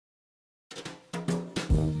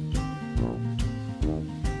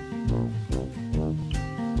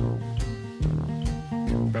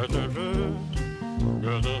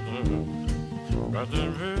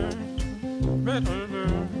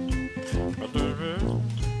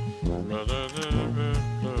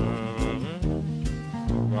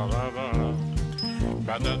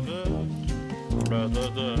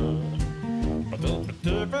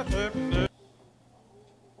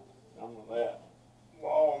Some of that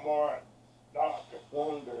Walmart Dr.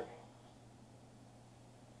 Thunder.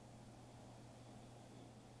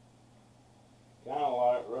 Kind of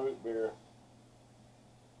like root beer.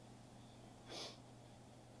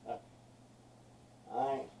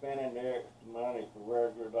 I ain't spending the extra money for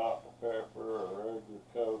regular Dr. Pepper or regular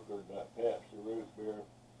Coke or that Pepsi root beer.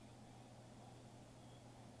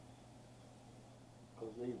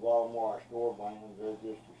 Because these Walmart store brands, they're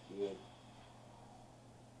just as good.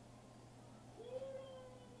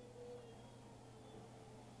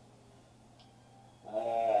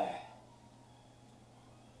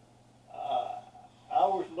 I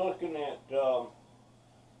was looking at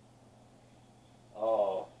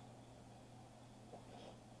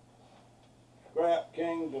Scrap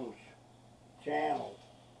Kingdom's channel,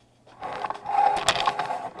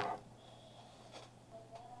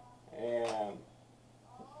 and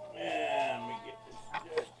let me get this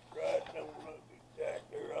just right. Don't look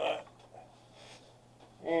exactly right.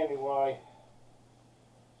 Anyway,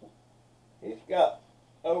 he's got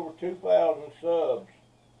over 2,000 subs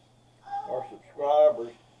or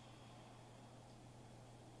subscribers,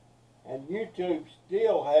 and YouTube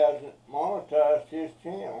still hasn't monetized his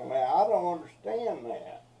channel. Now, I don't understand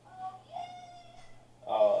that.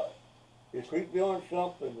 Is he doing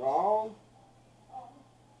something wrong?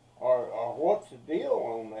 Or what's the deal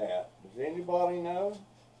on that? Does anybody know?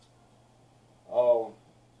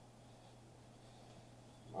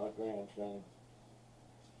 My grandson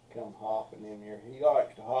come hopping in here. He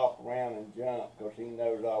likes to hop around and jump because he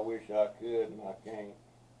knows I wish I could and I can't.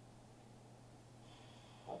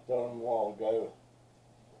 I told him a while ago,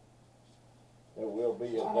 there will be a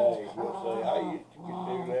day he'll say, I used to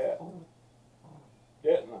do that,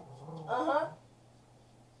 didn't I? Uh-huh.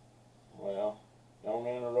 Well, don't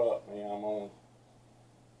interrupt me, I'm on.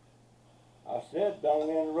 I said don't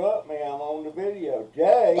interrupt me, I'm on the video.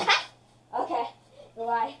 Jay! Okay,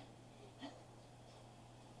 bye.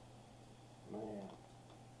 Man.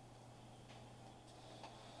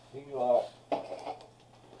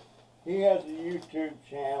 He has a YouTube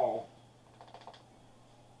channel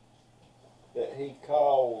that he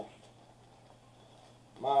calls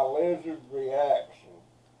My Lizard Reaction.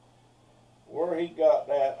 Where he got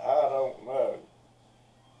that, I don't know.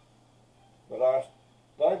 But I was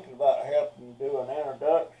thinking about helping him do an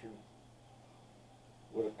introduction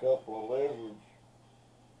with a couple of lizards,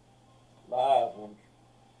 live ones.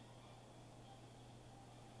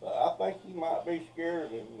 But I think you might be scared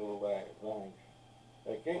of them little things.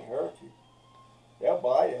 They can't hurt you. They'll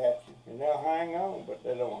bite at you and they'll hang on, but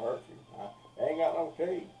they don't hurt you. They ain't got no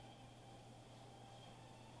teeth.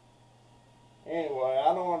 Anyway,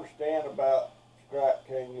 I don't understand about Scrap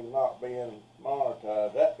Kingdom not being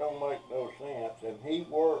monetized. That don't make no sense. And he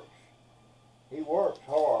works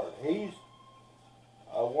hard. He's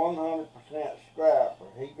a 100% scrapper.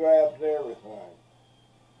 He grabs everything.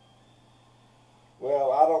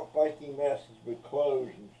 Well, I don't think he messes with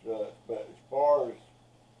clothes and such, but as far as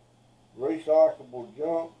recyclable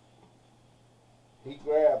junk, he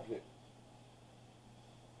grabs it.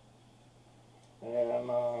 And I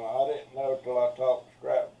didn't know till I talked to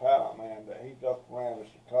Scrap Pallet Man that he's up around the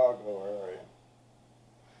Chicago area.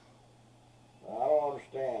 Now, I don't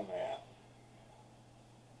understand that.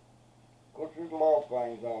 Of course, there's a lot of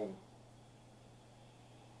things on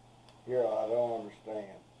here I don't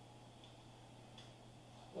understand.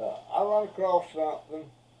 I run across something,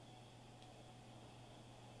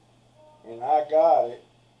 and I got it.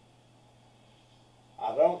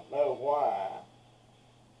 I don't know why.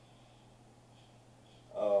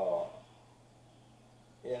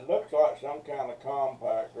 It looks like some kind of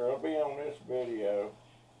compactor. It'll be on this video.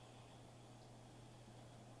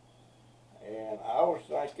 And I was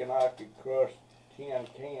thinking I could crush 10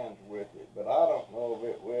 cans with it, but I don't know if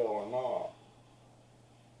it will or not.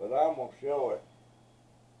 But I'm going to show it.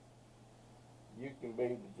 You can be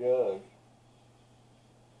the judge.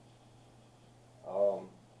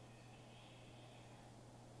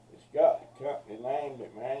 It's got the company name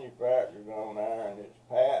that manufactures on there, and it's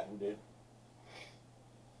patented.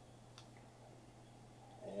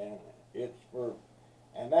 And it's for,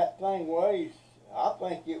 and that thing weighs, I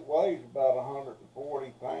think it weighs about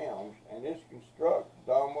 140 pounds, and it's constructed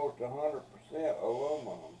almost 100%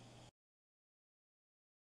 aluminum.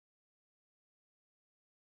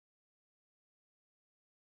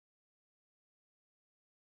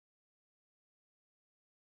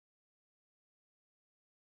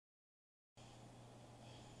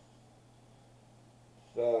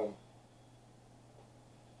 I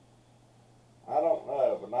don't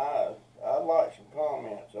know, but I'd like some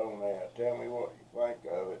comments on that. Tell me what you think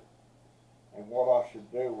of it and what I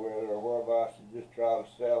should do with it, or whether I should just try to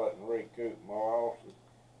sell it and recoup my losses.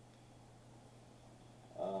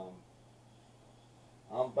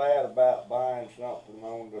 I'm bad about buying something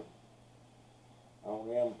on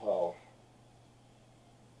impulse,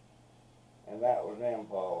 and that was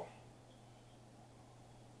impulse.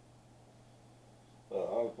 But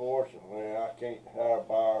unfortunately, I can't hire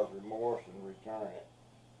buyer's remorse and return it.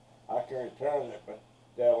 I can return it, but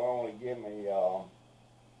they'll only give me, I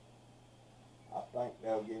think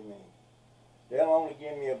they'll only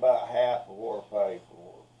give me about half of what I paid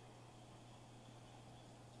for it.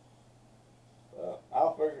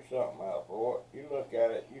 I'll figure something out for it. You look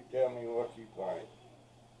at it, you tell me what you think.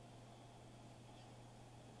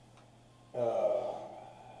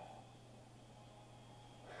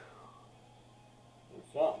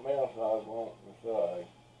 There's something else I was wanting to say.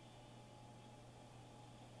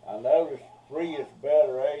 I noticed Free is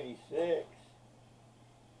Better 86.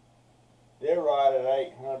 They're right at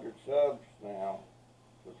 800 subs now,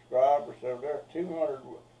 subscribers, so they're 200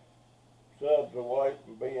 subs away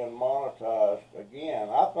from being monetized again.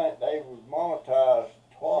 I think they was monetized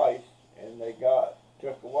twice, and they got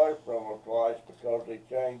took away from them twice because they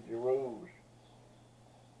changed the rules.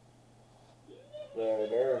 So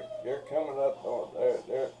they're coming up on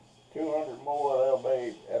they're 200 more. They'll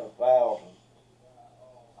be at 1,000,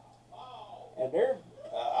 and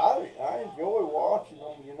I enjoy watching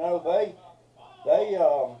them. You know,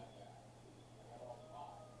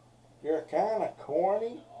 they're kind of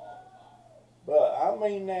corny, but I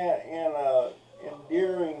mean that in a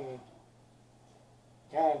endearing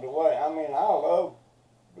kind of way. I mean, I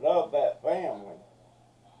love that family,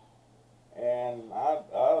 and I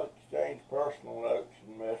exchange personal notes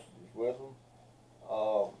and messages with them.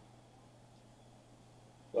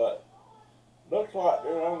 But looks like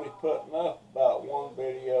they're only putting up about one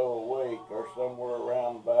video a week or somewhere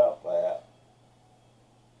around about that.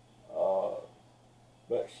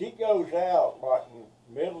 But she goes out like in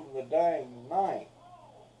the middle of the dang night,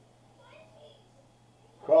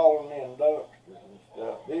 crawling in dumpsters and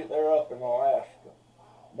stuff. They're up in Alaska.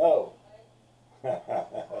 No.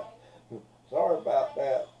 Sorry about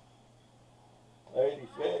that.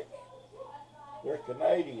 86. They're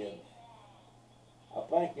Canadians. I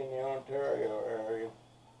think in the Ontario area.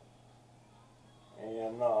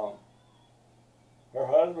 And her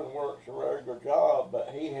husband works a regular job, but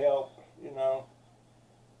he helps, you know,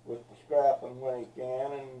 with the scrapping when he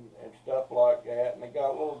can and stuff like that. And they got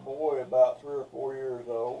a little boy about 3 or 4 years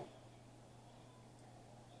old.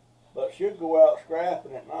 But she'll go out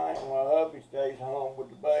scrapping at night while hubby stays home with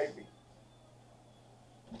the baby.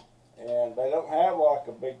 And they don't have like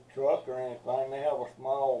a big truck or anything. They have a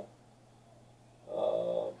small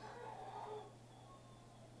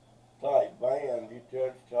type van,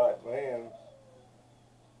 utility type van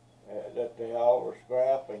that they all are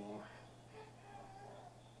scrapping.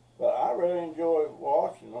 But I really enjoy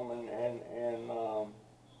watching them, and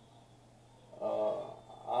I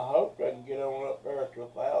hope they can get on up there to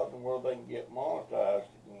 1,000 where they can get monetized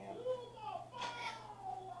again.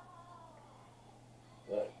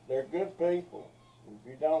 But they're good people. If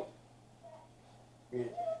you don't,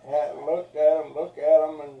 look at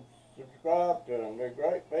them and subscribe to them. They're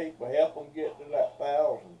great people. Help them get to that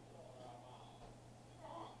 1,000.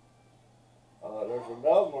 There's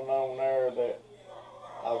another one on there that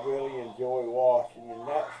I really enjoy watching, and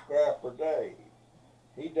that's Scrapper Dave.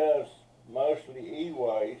 He does mostly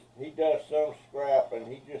e-waste. He does some scrapping.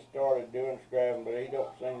 He just started doing scrapping, but he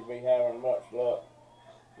don't seem to be having much luck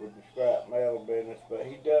with the scrap metal business. But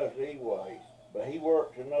he does e-waste. But he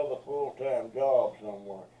works another full-time job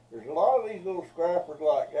somewhere. There's a lot of these little scrappers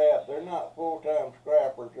like that. They're not full-time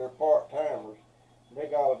scrappers. They're part-timers. They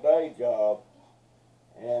got a day job.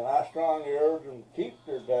 And I strongly urge them to keep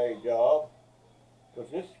their day job,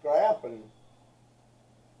 because this scrapping,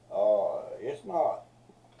 it's not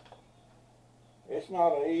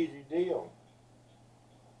an easy deal.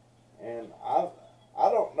 And I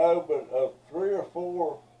don't know, but of 3 or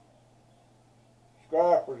 4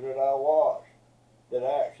 scrappers that I watch that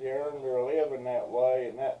actually earn their living that way,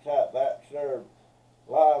 and that's their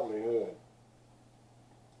livelihood.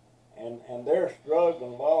 And they're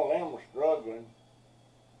struggling. All of them are struggling.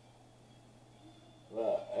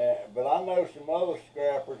 But I know some other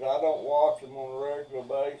scrappers. I don't watch them on a regular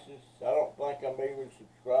basis. I don't think I'm even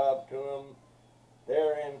subscribed to them.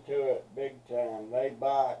 They're into it big time. They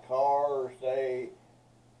buy cars. They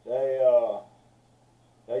bid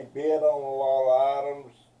on a lot of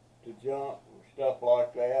items to junk and stuff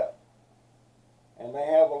like that. and they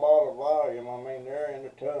have a lot of volume. I mean, they're in the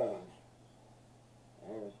tons.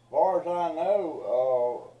 And as far as I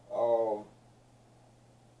know,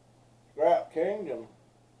 Scrap Kingdom,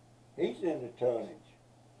 he's in the tonnage.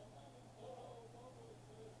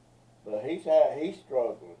 But he's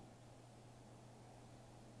struggling.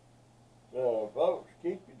 So, folks,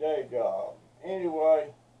 keep your day job.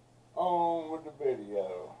 Anyway, on with the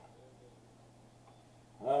video.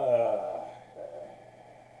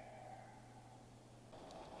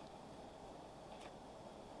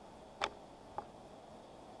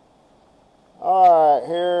 Alright,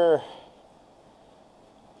 here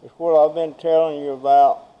is what I've been telling you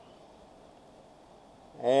about.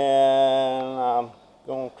 And I'm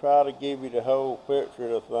going to try to give you the whole picture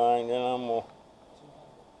of the thing. Then I'm going to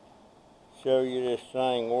show you this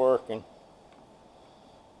thing working.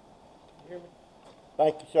 You hear me?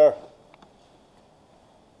 Thank you, sir.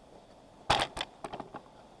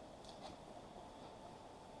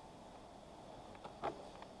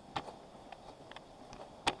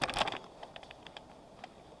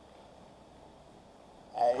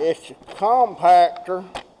 It's a compactor,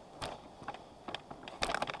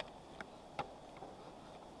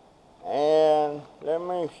 and let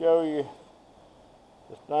me show you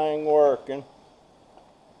the thing working.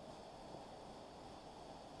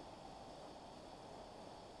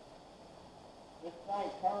 This thing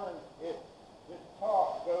turns, this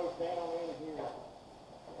top goes down in here,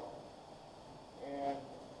 and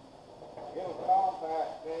it'll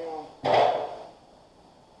compact down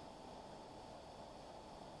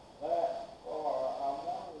that far. I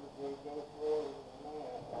wonder if we'll go further than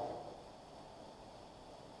that.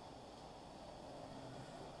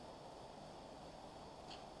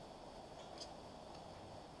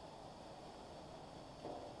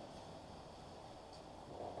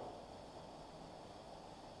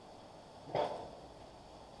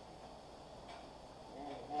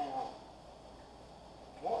 Anyhow,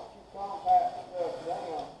 once you compact stuff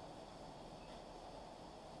down,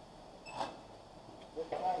 this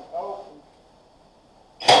thing opens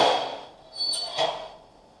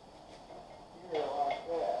here like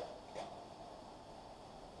that.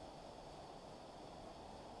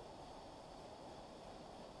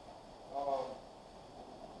 I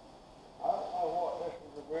don't know what this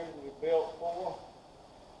was originally built for,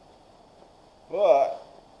 but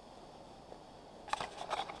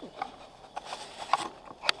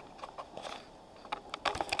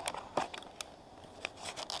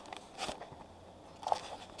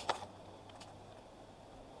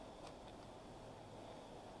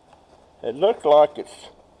it looks like it's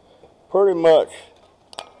pretty much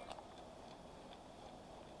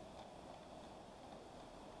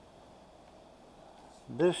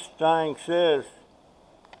this thing says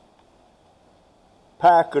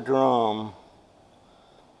pack a drum,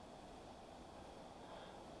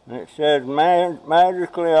 and it says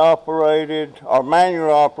magically operated or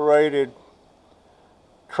manual operated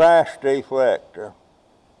trash deflector,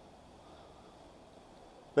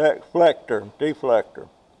 deflector,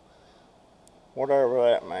 whatever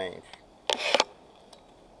that means.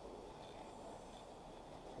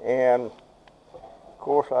 And of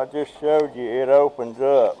course I just showed you it opens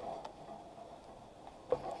up.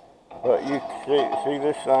 But you can see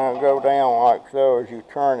this thing go down like so as you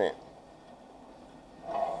turn it.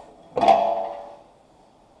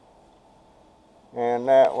 And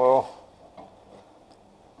that will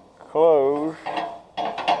close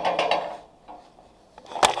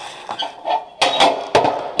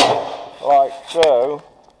like so.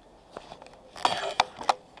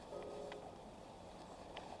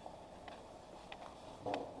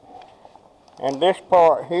 And this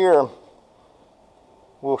part here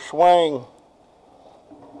will swing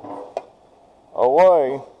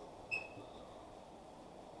away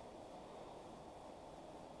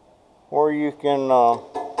where you can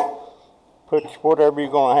put whatever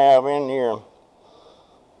you're going to have in here.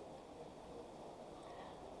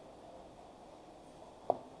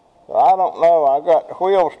 So I don't know, I got the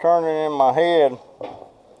wheels turning in my head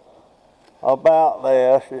about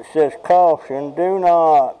this. It says caution, do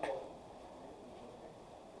not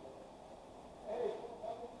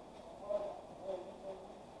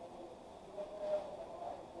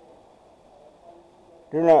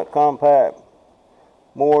compact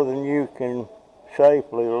more than you can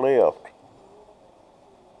safely lift.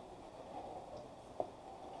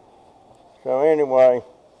 So anyway,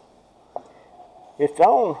 it's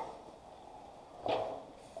on.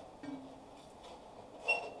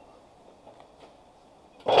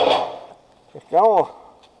 It's on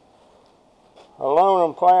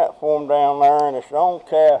aluminum platform down there, and it's on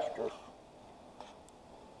casters.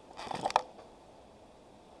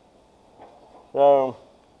 So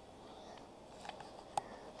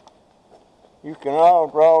you can all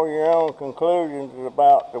draw your own conclusions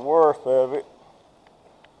about the worth of it.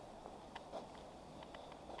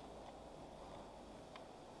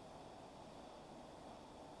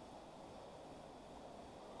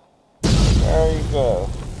 There you go.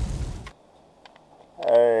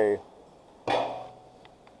 A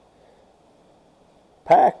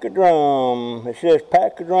Pachyderm. It says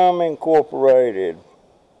Pachyderm Incorporated.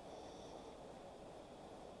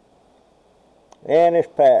 And it's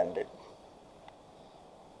patented.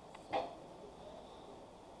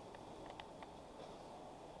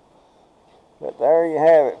 But there you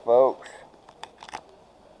have it, folks.